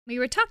We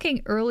were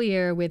talking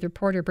earlier with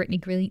reporter Brittany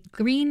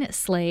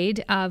Greenslade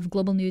of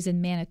Global News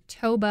in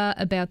Manitoba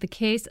about the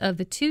case of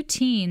the two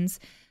teens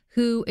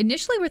who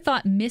initially were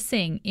thought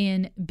missing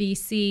in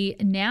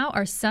BC, now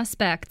are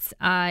suspects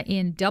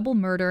in double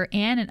murder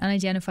and an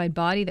unidentified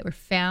body that were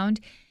found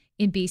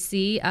in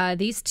BC.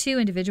 These two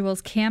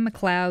individuals, Cam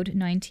McLeod,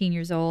 19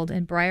 years old,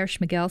 and Briar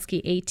Schmigelski,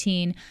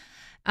 18,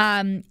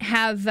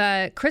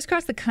 have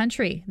crisscrossed the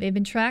country. They've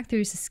been tracked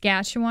through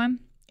Saskatchewan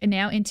and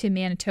now into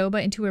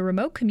Manitoba, into a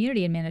remote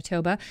community in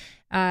Manitoba.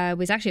 It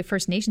was actually a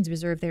First Nations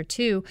reserve there,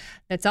 too,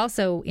 that's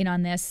also in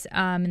on this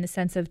in the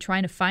sense of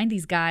trying to find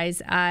these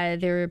guys.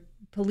 Their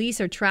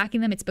police are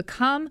tracking them. It's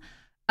become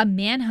a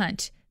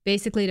manhunt,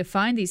 basically, to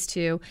find these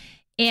two.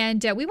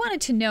 And we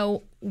wanted to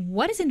know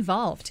what is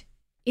involved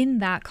in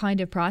that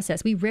kind of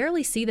process. We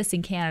rarely see this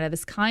in Canada,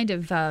 this kind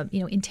of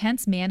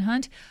intense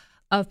manhunt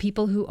of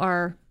people who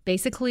are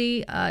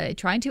basically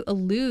trying to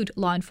elude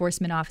law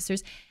enforcement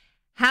officers.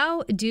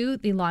 How do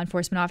the law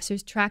enforcement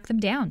officers track them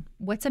down?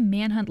 What's a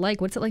manhunt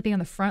like? What's it like being on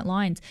the front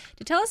lines?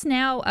 To tell us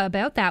now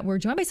about that, we're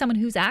joined by someone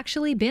who's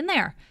actually been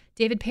there.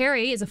 David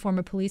Perry is a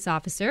former police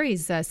officer.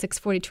 He's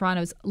 640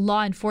 Toronto's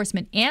law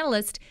enforcement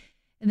analyst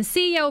and the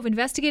CEO of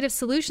Investigative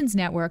Solutions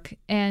Network.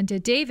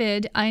 And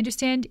David, I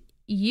understand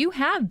you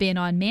have been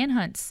on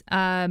manhunts.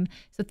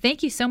 So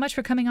thank you so much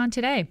for coming on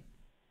today.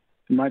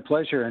 My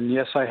pleasure. And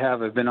yes, I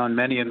have. I've been on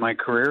many in my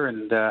career.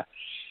 And,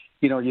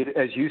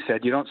 as you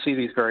said, you don't see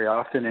these very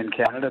often in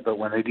Canada, but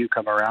when they do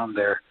come around,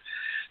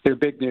 they're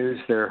big news.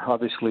 They're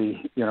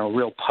obviously,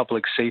 real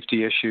public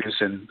safety issues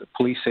and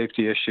police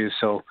safety issues.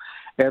 So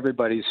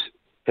everybody's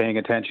paying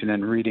attention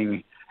and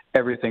reading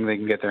everything they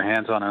can get their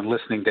hands on and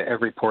listening to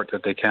every report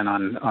that they can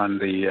on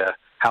the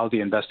how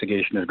the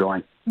investigation is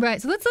going.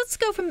 Right. So let's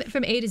go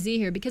from A to Z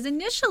here, because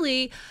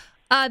initially,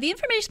 the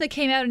information that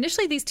came out,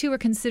 these two were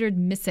considered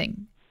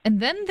missing, and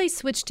then they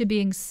switched to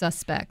being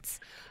suspects.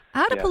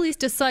 How do police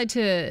decide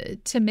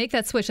to make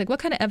that switch? Like, what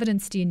kind of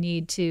evidence do you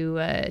need to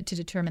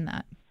determine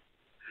that?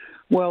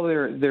 Well,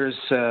 there's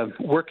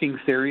working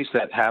theories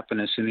that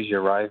happen as soon as you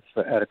arrive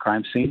at a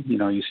crime scene.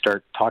 You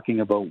start talking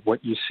about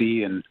what you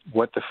see and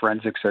what the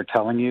forensics are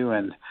telling you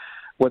and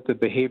what the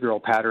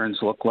behavioral patterns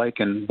look like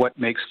and what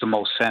makes the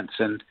most sense.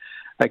 And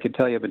I can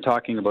tell you, I've been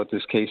talking about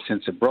this case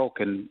since it broke,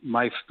 and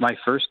my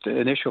first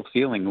initial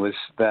feeling was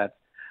that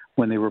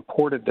when they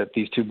reported that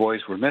these two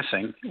boys were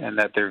missing and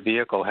that their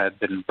vehicle had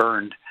been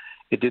burned,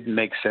 it didn't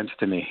make sense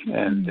to me.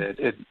 And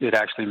it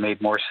actually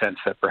made more sense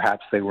that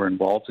perhaps they were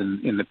involved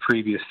in the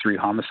previous three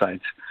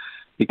homicides,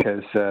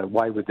 because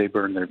why would they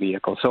burn their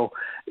vehicle? So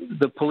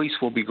the police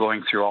will be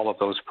going through all of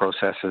those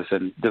processes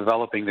and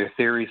developing their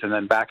theories and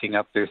then backing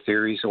up their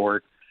theories,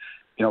 or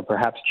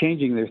perhaps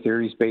changing their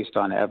theories based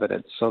on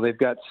evidence. So they've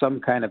got some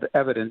kind of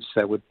evidence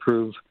that would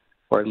prove,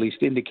 or at least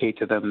indicate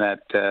to them, that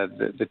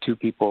the two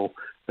people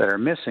that are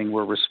missing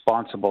were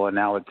responsible, and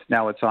now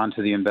it's on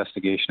to the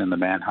investigation and the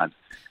manhunt.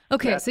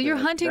 Okay, so you're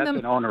hunting them. That's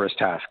an onerous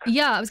task.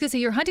 Yeah, I was going to say,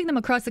 you're hunting them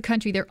across the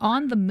country. They're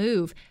on the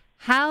move.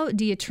 How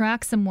do you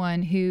track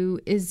someone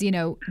who is,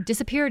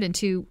 disappeared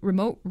into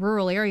remote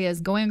rural areas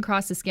going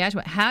across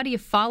Saskatchewan? How do you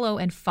follow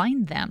and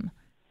find them?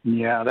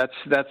 Yeah,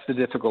 that's the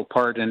difficult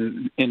part.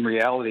 And in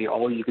reality,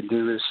 all you can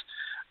do is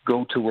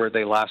go to where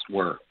they last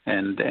were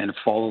and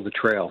follow the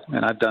trail.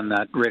 And I've done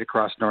that right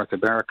across North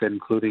America,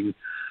 including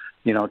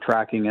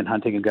tracking and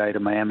hunting a guy to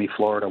Miami,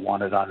 Florida,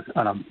 wanted on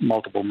a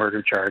multiple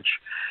murder charge.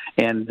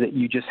 And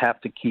you just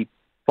have to keep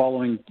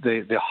following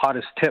the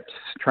hottest tips,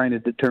 trying to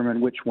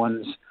determine which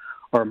ones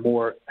are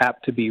more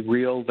apt to be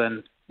real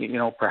than,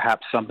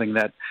 perhaps something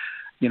that,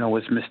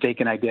 was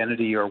mistaken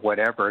identity or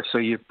whatever. So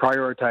you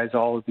prioritize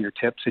all of your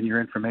tips and your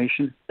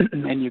information,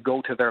 and you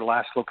go to their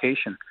last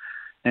location,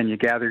 and you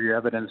gather your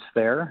evidence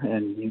there,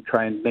 and you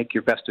try and make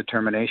your best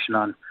determination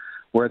on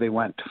where they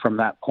went from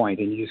that point,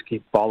 and you just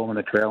keep following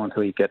the trail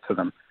until you get to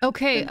them.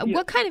 Okay,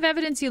 what kind of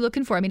evidence are you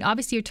looking for? I mean,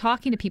 obviously you're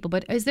talking to people,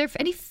 but is there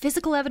any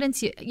physical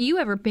evidence you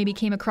ever maybe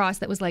came across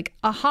that was like,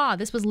 aha,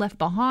 this was left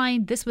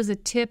behind, this was a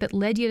tip, it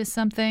led you to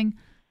something?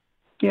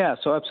 Yeah,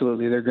 so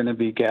absolutely. They're going to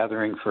be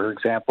gathering, for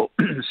example,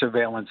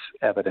 surveillance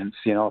evidence,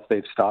 if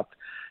they've stopped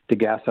to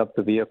gas up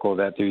the vehicle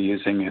that they're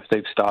using, if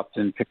they've stopped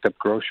and picked up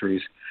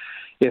groceries,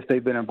 if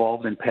they've been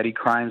involved in petty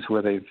crimes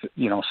where they've,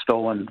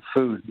 stolen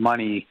food,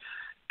 money,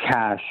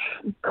 cash,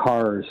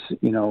 cars,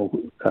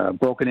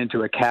 broken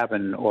into a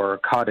cabin or a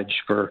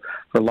cottage for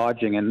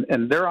lodging,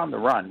 and they're on the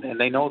run, and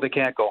they know they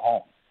can't go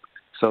home.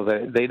 So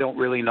they don't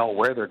really know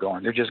where they're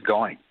going. They're just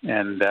going,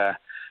 and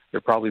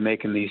they're probably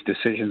making these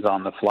decisions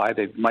on the fly.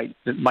 They might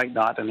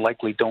not and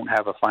likely don't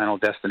have a final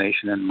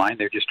destination in mind.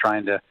 They're just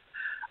trying to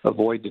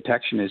avoid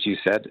detection, as you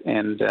said.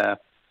 And,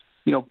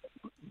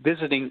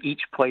 visiting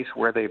each place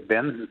where they've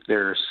been,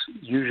 there's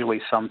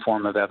usually some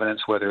form of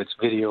evidence, whether it's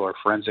video or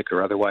forensic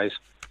or otherwise,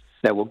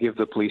 that will give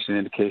the police an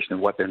indication of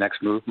what their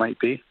next move might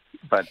be.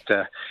 But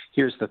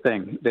here's the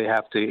thing. They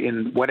have to,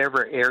 in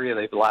whatever area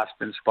they've last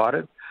been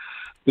spotted,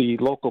 the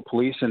local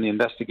police and the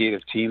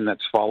investigative team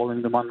that's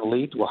following them on the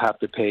lead will have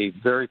to pay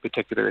very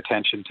particular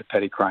attention to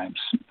petty crimes,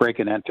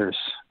 break-and-enters,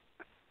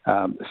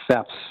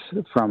 thefts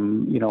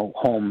from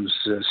homes,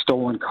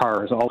 stolen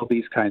cars, all of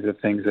these kinds of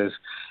things as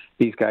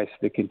these guys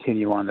to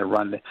continue on the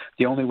run.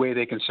 The only way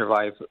they can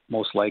survive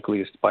most likely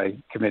is by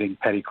committing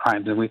petty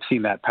crimes, and we've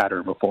seen that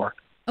pattern before.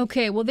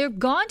 Okay, well, they've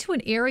gone to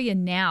an area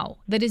now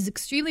that is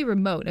extremely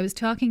remote. I was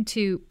talking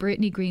to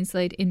Brittany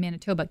Greenslade in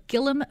Manitoba,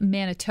 Gillam,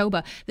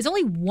 Manitoba. There's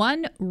only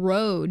one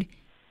road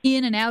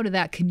in and out of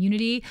that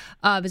community.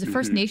 There's a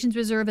First Nations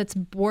reserve that's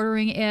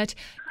bordering it.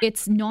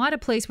 It's not a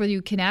place where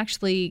you can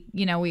actually,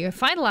 we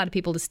find a lot of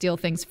people to steal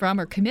things from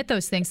or commit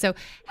those things. So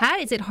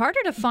is it harder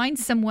to find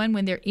someone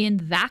when they're in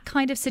that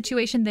kind of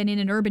situation than in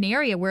an urban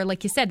area where,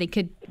 like you said, they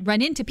could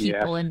run into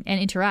people and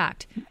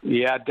interact?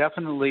 Yeah,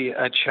 definitely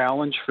a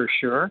challenge for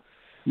sure.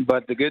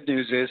 But the good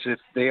news is if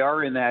they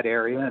are in that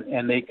area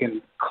and they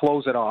can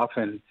close it off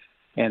and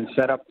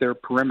set up their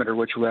perimeter,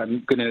 which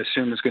I'm going to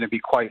assume is going to be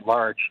quite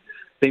large,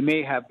 they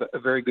may have a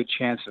very good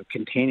chance of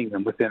containing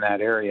them within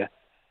that area.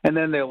 And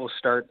then they will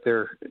start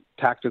their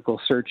tactical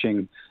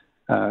searching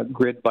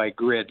grid by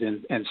grid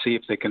and see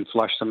if they can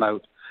flush them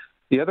out.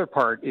 The other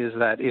part is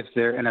that if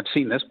they're, and I've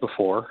seen this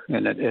before,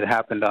 and it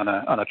happened on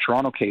a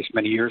Toronto case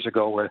many years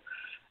ago where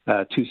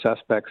two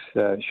suspects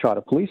shot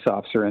a police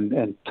officer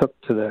and took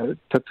to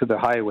the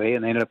highway,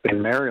 and they ended up in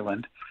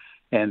Maryland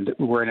and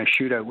were in a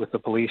shootout with the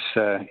police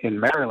in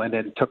Maryland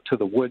and took to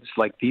the woods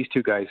like these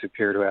two guys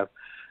appear to have.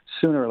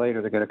 Sooner or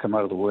later, they're going to come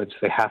out of the woods.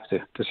 They have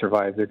to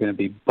survive. They're going to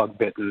be bug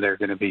bitten. They're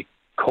going to be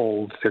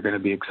cold. They're going to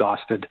be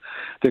exhausted.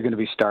 They're going to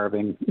be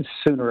starving.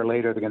 Sooner or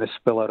later, they're going to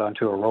spill out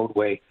onto a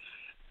roadway.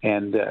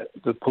 And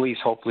the police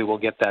hopefully will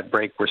get that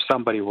break where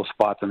somebody will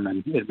spot them,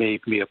 and it may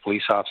be a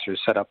police officer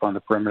set up on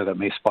the perimeter that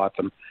may spot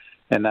them,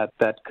 and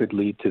that could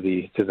lead to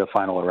the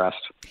final arrest.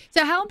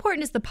 So, how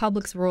important is the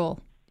public's role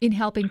in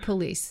helping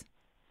police?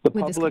 The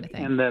public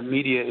and the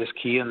media is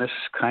key in this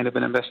kind of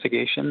an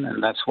investigation,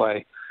 and that's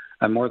why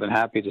I'm more than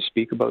happy to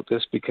speak about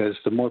this, because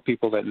the more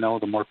people that know,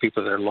 the more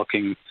people that are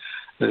looking,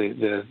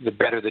 the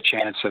better the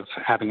chance of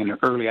having an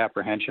early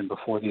apprehension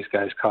before these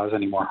guys cause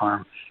any more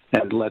harm.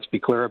 And let's be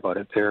clear about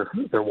it. They're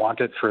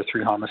wanted for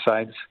 3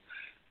 homicides.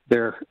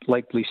 They're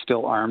likely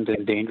still armed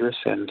and dangerous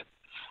and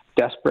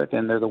desperate,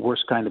 and they're the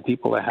worst kind of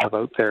people to have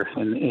out there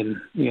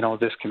in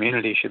this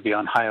community. Should be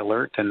on high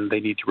alert, and they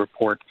need to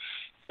report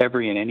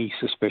every and any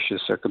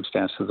suspicious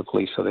circumstance to the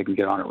police so they can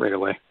get on it right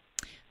away.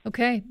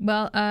 Okay.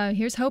 Well,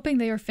 here's hoping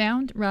they are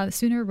found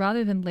sooner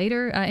rather than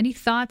later. Any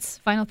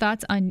final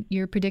thoughts on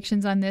your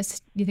predictions on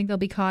this? Do you think they'll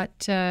be caught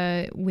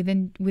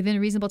within a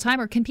reasonable time,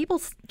 or can people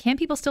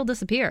still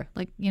disappear?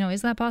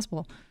 Is that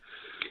possible?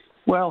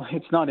 Well,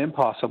 it's not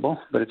impossible,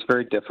 but it's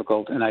very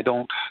difficult. And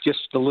just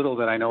the little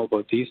that I know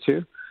about these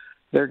two,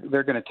 they're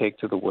going to take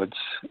to the woods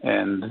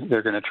and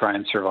they're going to try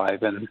and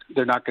survive, and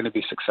they're not going to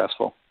be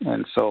successful.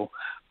 And so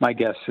my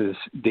guess is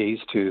days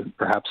to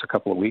perhaps a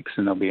couple of weeks,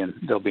 and they'll be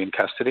in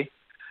custody.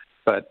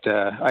 But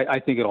I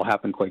think it'll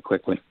happen quite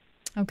quickly.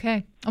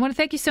 Okay. I want to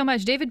thank you so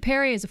much. David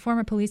Perry is a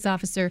former police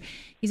officer.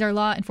 He's our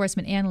law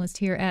enforcement analyst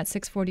here at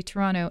 640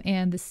 Toronto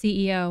and the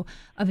CEO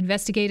of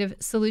Investigative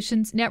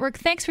Solutions Network.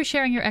 Thanks for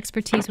sharing your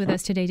expertise with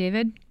us today,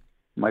 David.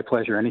 My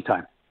pleasure.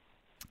 Anytime.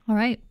 All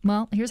right.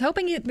 Well, here's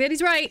hoping that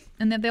he's right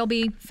and that they'll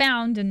be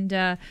found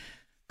and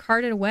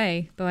carted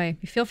away. Boy,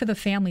 we feel for the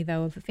family,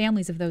 though, of the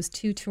families of those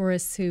 2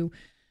 tourists who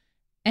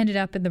ended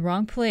up in the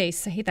wrong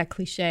place. I hate that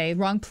cliche.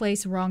 Wrong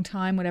place, wrong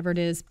time, whatever it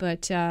is.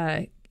 But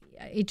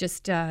it's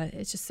just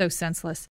so senseless.